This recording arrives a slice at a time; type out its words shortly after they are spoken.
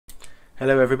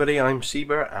Hello everybody, I'm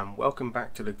Seba and welcome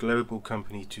back to the Global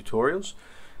Company tutorials.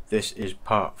 This is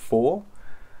part 4.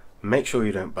 Make sure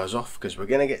you don't buzz off because we're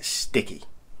going to get sticky.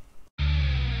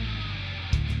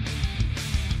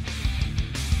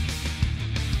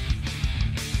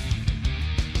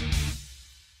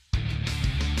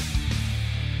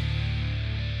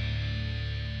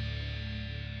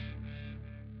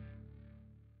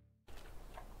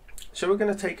 So we're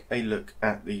going to take a look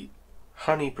at the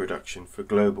honey production for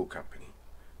Global Company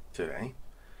today,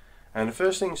 and the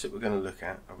first things that we're going to look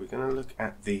at are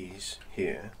these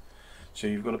here. So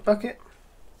you've got a bucket,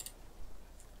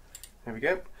 there we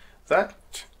go, that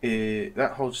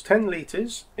holds 10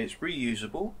 litres, it's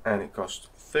reusable and it costs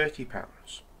 £30.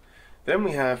 Then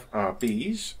we have our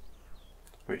bees,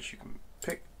 which you can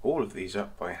pick all of these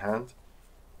up by hand.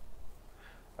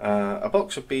 A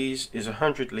box of bees is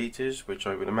 100 litres, which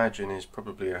I would imagine is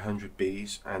probably 100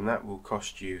 bees, and that will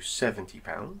cost you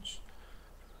 £70.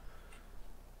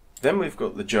 Then we've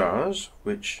got the jars,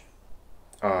 which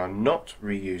are not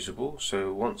reusable,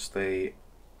 so once they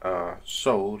are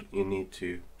sold you need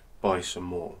to buy some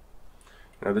more.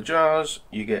 Now the jars,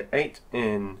 you get 8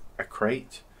 in a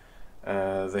crate,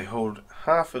 they hold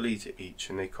half a litre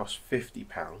each and they cost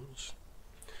 £50,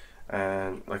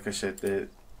 and like I said,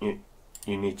 you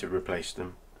need to replace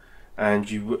them, and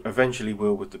you eventually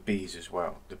will with the bees as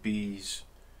well. The bees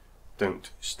don't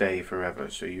stay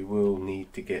forever, so you will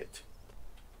need to get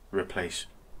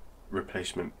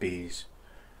replacement bees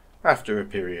after a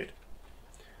period.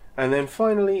 And then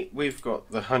finally we've got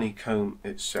the honeycomb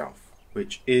itself,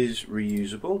 which is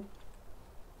reusable.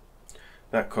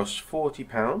 That costs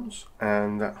 £40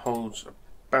 and that holds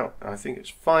about, I think it's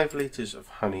 5 litres of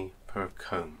honey per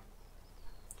comb.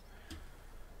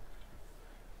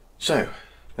 So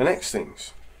the next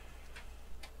things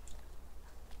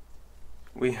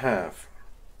we have: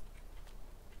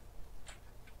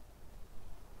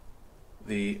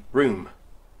 the broom,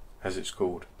 as it's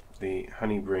called, the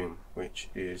honey broom, which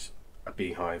is a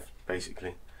beehive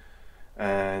basically,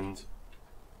 and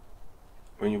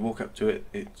when you walk up to it,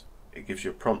 it gives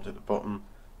you a prompt at the bottom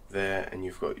there, and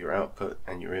you've got your output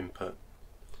and your input,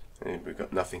 and we've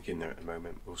got nothing in there at the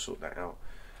moment. We'll sort that out,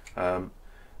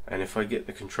 and if I get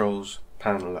the controls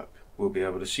panel up, we'll be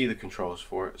able to see the controls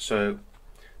for it. So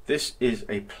this is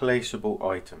a placeable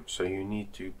item, so you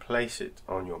need to place it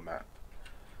on your map,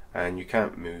 and you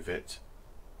can't move it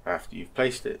after you've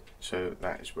placed it, so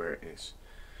that is where it is.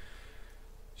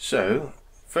 So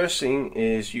first thing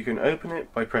is you can open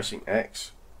it by pressing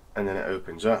X, and then it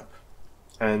opens up,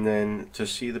 and then to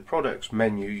see the products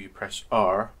menu you press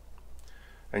R,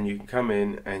 and you can come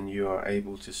in and you are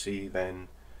able to see then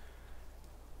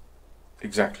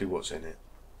exactly what's in it.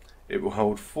 It will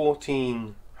hold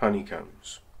 14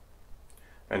 honeycombs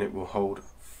and it will hold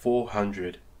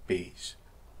 400 bees.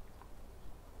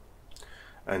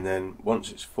 And then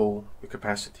once it's full, the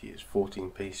capacity is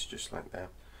 14 pieces, just like that.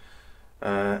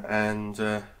 And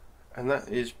that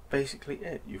is basically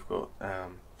it. You've got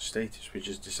status, which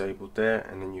is disabled there,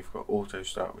 and then you've got auto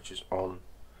start, which is on,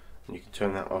 and you can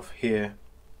turn that off here.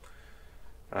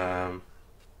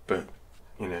 But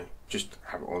you know, just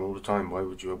have it on all the time. Why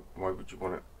would you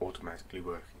want it automatically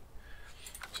working?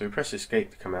 So we press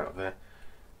escape to come out of there,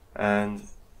 and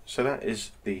so that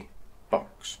is the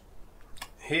box.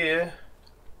 Here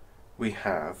we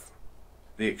have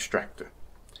the extractor.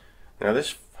 Now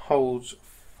this holds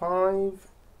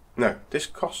this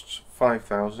costs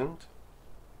 £5,000.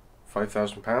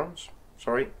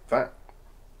 Sorry, that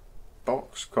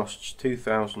box costs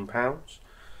 £2,000.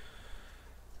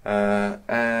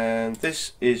 And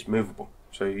this is movable,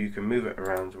 so you can move it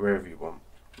around wherever you want.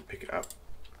 You pick it up,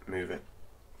 move it,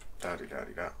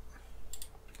 da-di-da-di-da.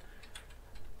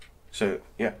 So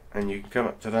yeah, and you can come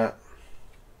up to that,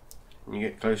 and you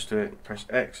get close to it, press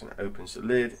X and it opens the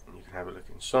lid, and you can have a look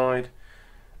inside.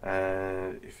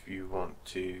 And if you want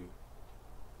to,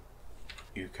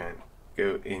 you can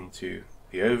go into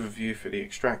the overview for the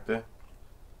extractor,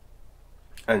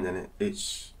 and then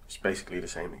it's basically the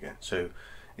same again. So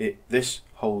this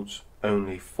holds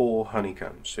only 4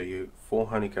 honeycombs, so 4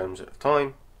 honeycombs at a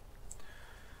time,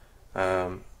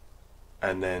 and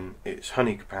then its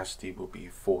honey capacity will be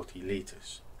 40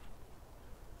 litres.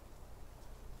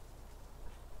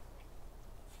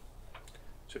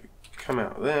 So we come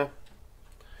out of there,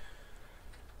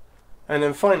 and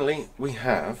then finally we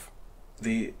have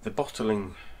the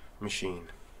bottling machine.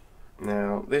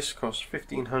 Now this costs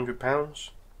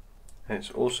 £1,500 and it's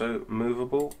also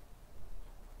movable.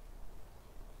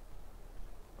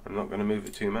 I'm not going to move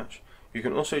it too much. You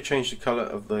can also change the colour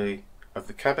of the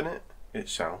cabinet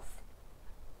itself.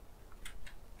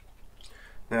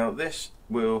 Now this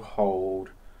will hold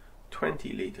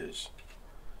 20 litres.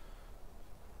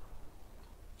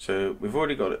 So we've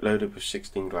already got it loaded with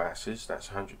 16 glasses, that's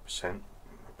 100%. I'll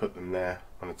put them there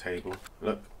on the table,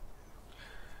 look.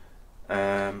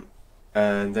 And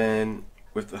then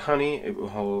with the honey, it will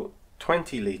hold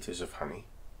 20 litres of honey,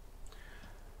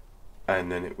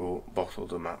 and then it will bottle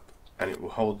them up, and it will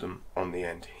hold them on the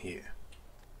end here.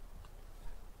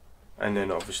 And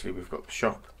then obviously we've got the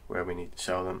shop where we need to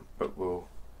sell them, but we'll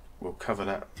cover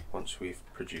that once we've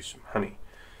produced some honey.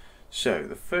 So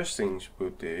the first things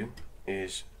we'll do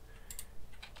is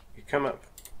you come up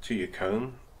to your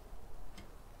comb,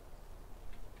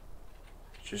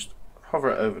 just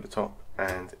hover it over the top,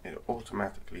 and it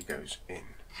automatically goes in.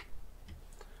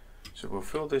 So we'll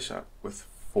fill this up with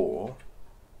 4.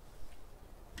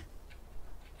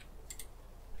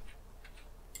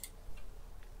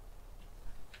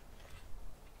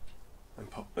 And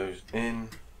pop those in.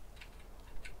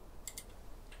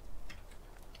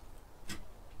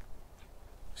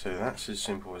 So that's as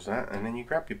simple as that. And then you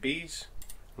grab your bees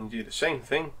and do the same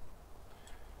thing.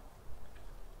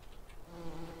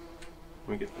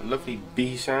 We get the lovely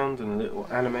bee sound and a little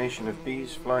animation of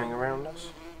bees flying around us,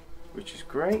 which is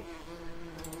great.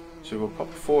 So we'll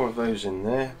pop 4 of those in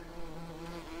there.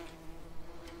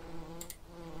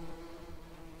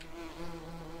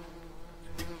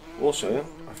 Also,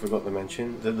 I forgot to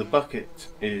mention that the bucket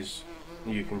is,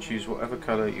 you can choose whatever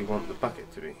colour you want the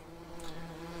bucket to be.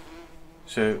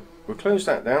 So we'll close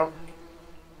that down.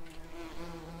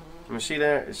 And we see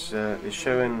there it's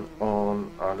showing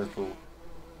on our little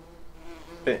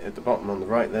bit at the bottom on the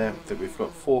right there that we've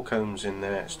got 4 combs in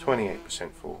there. It's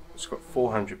 28% full. It's got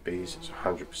 400 bees. It's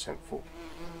 100% full.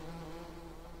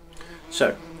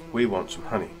 So we want some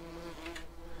honey.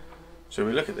 So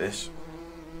we look at this.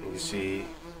 You can see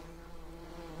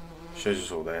shows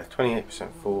us all there.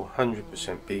 28% full,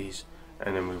 100% bees,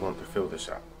 and then we want to fill this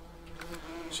up.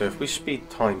 So if we speed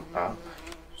time up,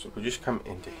 so we'll just come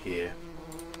into here.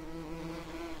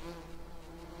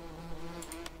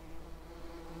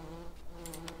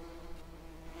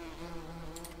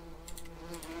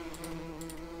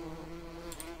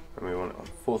 And we want it on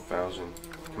 4,000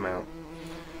 to come out,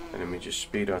 and then we just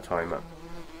speed our time up.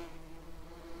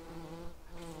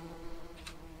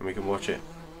 And we can watch it.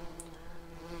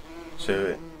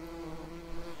 So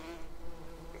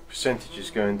percentage is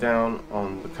going down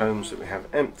on the combs that we have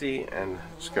empty, and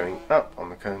it's going up on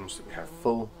the combs that we have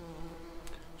full.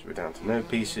 So we're down to no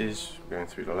pieces. We're going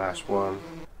through the last one,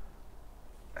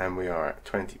 and we are at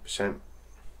 20%.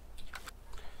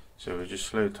 So we'll just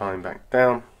slow time back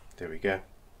down. There we go.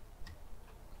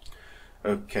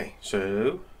 Okay,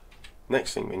 so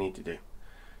next thing we need to do,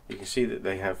 you can see that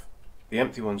they have, the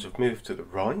empty ones have moved to the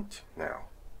right now,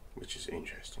 which is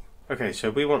interesting. Okay, so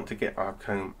we want to get our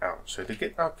comb out. So to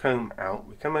get our comb out,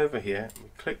 we come over here, we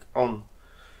click on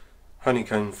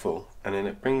honeycomb full, and then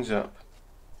it brings up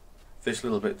this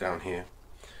little bit down here,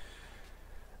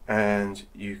 and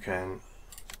you can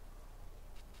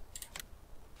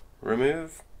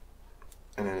remove,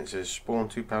 and then it says spawn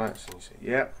 2 pallets, and you say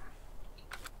yep,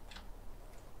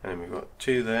 and then we've got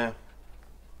 2 there,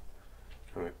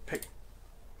 and we pick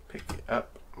it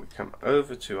up. We come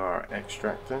over to our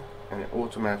extractor, and it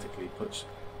automatically puts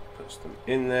them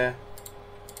in there.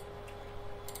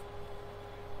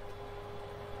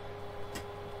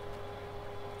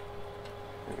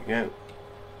 There we go.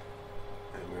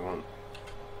 And we want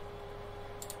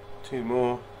 2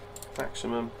 more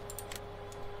maximum.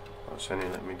 Oh, it's only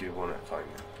let me do 1 at a time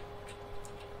now.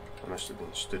 I must have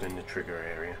been stood in the trigger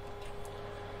area.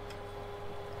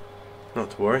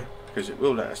 Not to worry, because it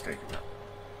will let us take them out.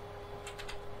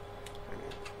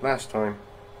 Last time.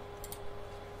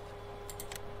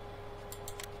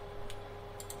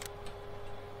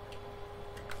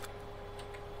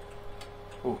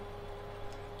 Oh,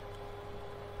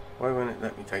 why won't it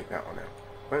let me take that one out?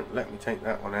 Won't let me take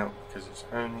that one out because it's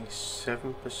only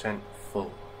 7%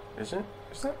 full. Is it?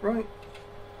 Is that right?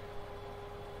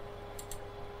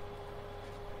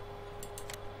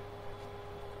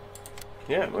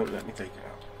 Yeah, it won't let me take it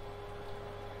out.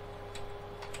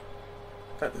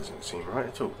 That doesn't seem right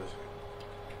at all, does it?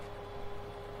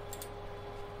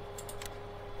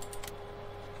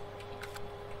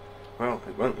 Well,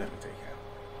 it won't let me take it out.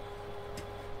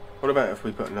 What about if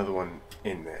we put another one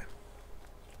in there?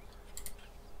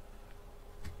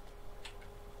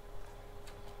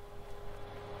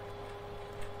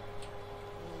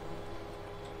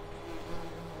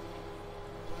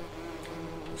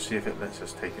 We'll see if it lets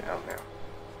us take it out now.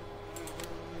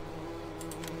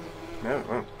 No, it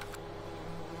won't.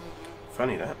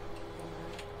 Funny that.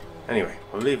 Anyway,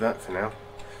 we'll leave that for now.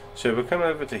 So we'll come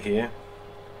over to here,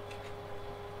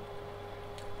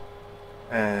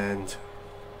 And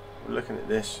we're looking at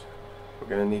this, we're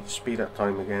going to need to speed up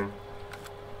time again.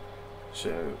 So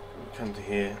we come to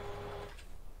here,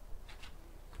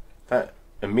 that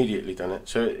immediately done it,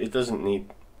 so it doesn't need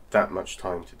that much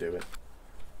time to do it.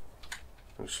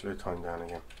 We'll slow time down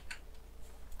again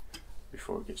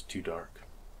before it gets too dark.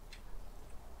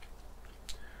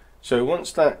 So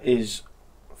once that has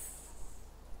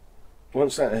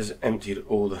emptied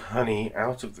all the honey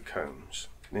out of the combs,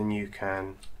 then you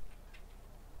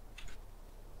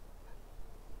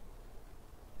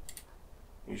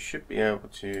should be able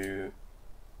to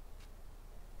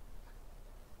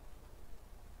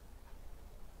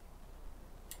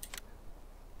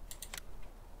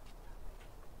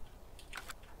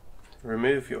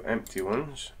remove your empty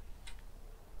ones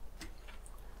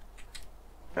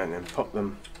and then pop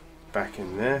them back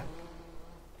in there.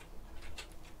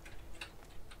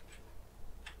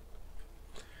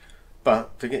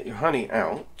 But to get your honey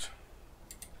out,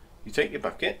 you take your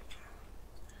bucket,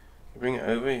 you bring it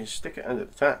over, you stick it under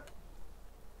the tap,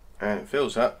 and it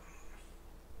fills up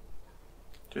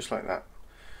just like that.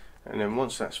 And then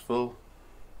once that's full,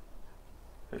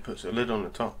 it puts a lid on the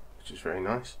top, which is very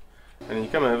nice. And then you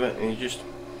come over and you just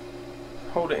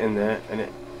hold it in there and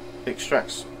it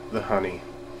extracts the honey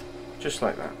just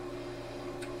like that.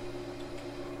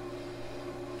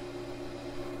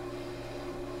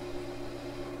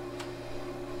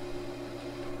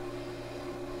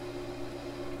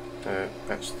 So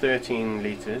that's 13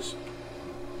 litres.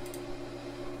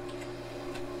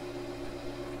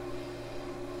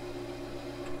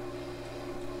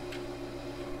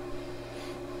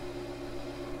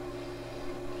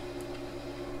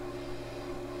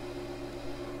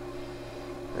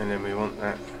 And then we want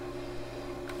that,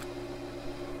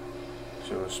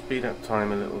 so we'll speed up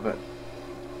time a little bit.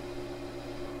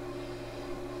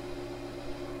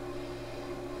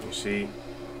 You see,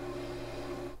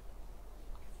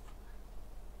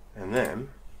 and then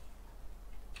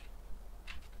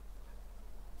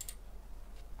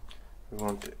we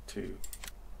want it to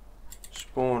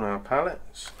spawn our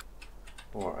pallets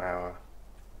or our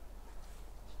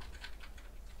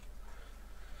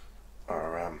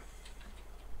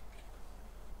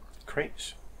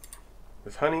crates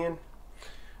with honey in,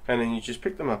 and then you just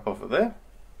pick them up off of there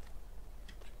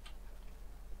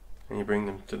and you bring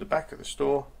them to the back of the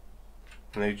store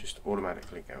and they just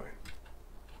automatically go in.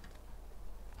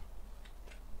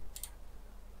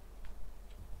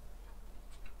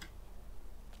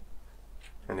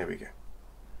 And there we go.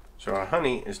 So our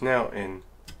honey is now in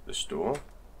the store.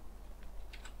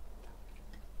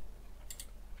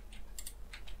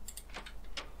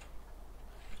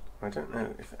 I don't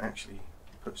know if it actually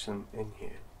puts them in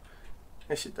here.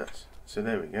 Yes, it does. So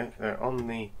there we go. They're on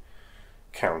the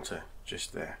counter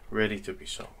just there, ready to be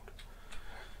sold.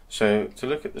 So to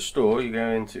look at the store, you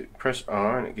go into press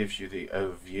R and it gives you the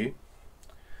overview,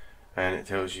 and it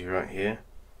tells you right here,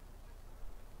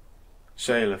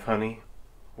 sale of honey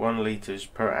 1 litres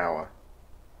per hour.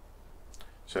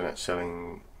 So that's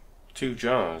selling 2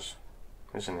 jars,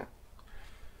 isn't it?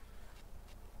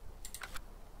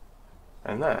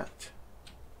 And that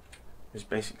is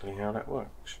basically how that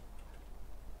works.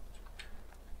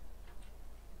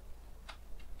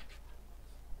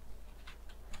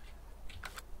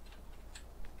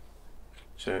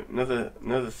 So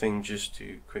another thing just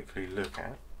to quickly look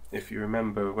at, if you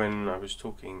remember when I was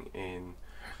talking in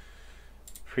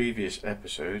previous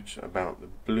episodes about the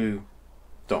blue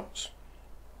dots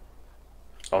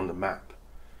on the map,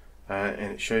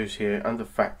 and it shows here under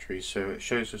factories, so it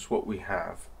shows us what we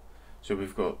have. So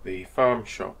we've got the farm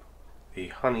shop, the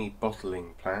honey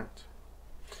bottling plant,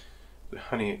 the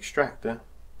honey extractor,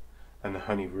 and the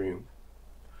honey room.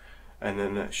 And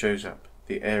then that shows up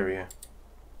the area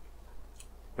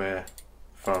where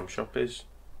farm shop is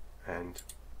and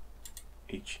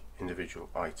each individual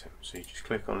item. So you just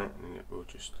click on it and it will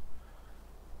just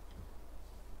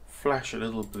flash a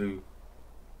little blue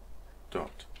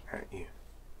dot at you.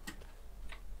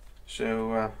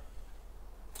 So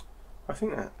I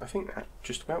think that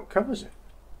just about covers it,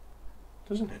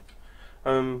 doesn't it?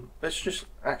 Let's just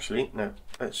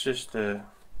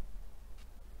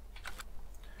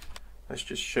let's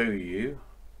just show you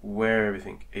where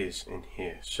everything is in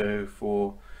here. So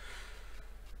for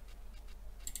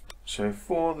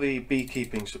the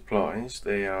beekeeping supplies,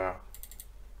 they are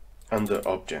under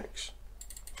objects,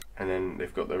 and then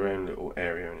they've got their own little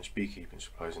area and it's beekeeping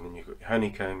supplies, and then you've got your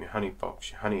honeycomb, your honey box,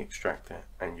 your honey extractor,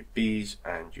 and your bees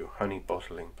and your honey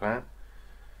bottling plant.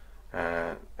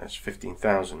 That's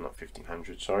 15,000, not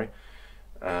 1,500, sorry.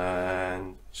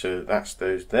 And so that's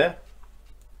those there.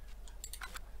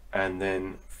 And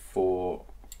then for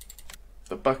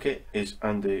the bucket is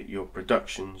under your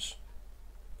productions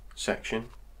section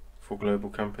for Global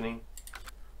Company,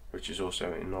 which is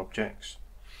also in objects,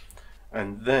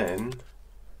 and then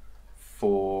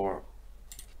for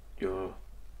your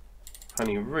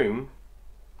honey room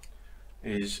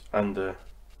is under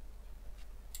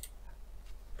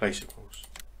placeables,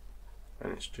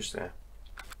 and it's just there.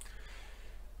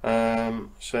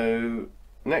 So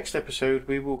next episode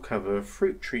we will cover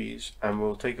fruit trees, and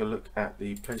we'll take a look at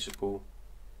the placeable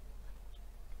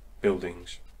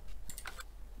buildings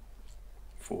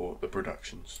for the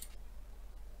productions.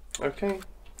 Okay,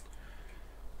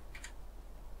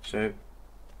 so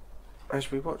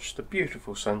as we watch the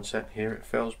beautiful sunset here at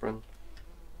Fellsbrunn,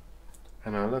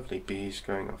 and our lovely bees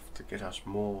going off to get us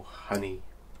more honey.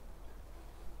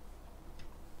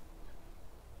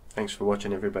 Thanks for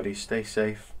watching, everybody. Stay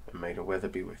safe, and may the weather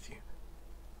be with you.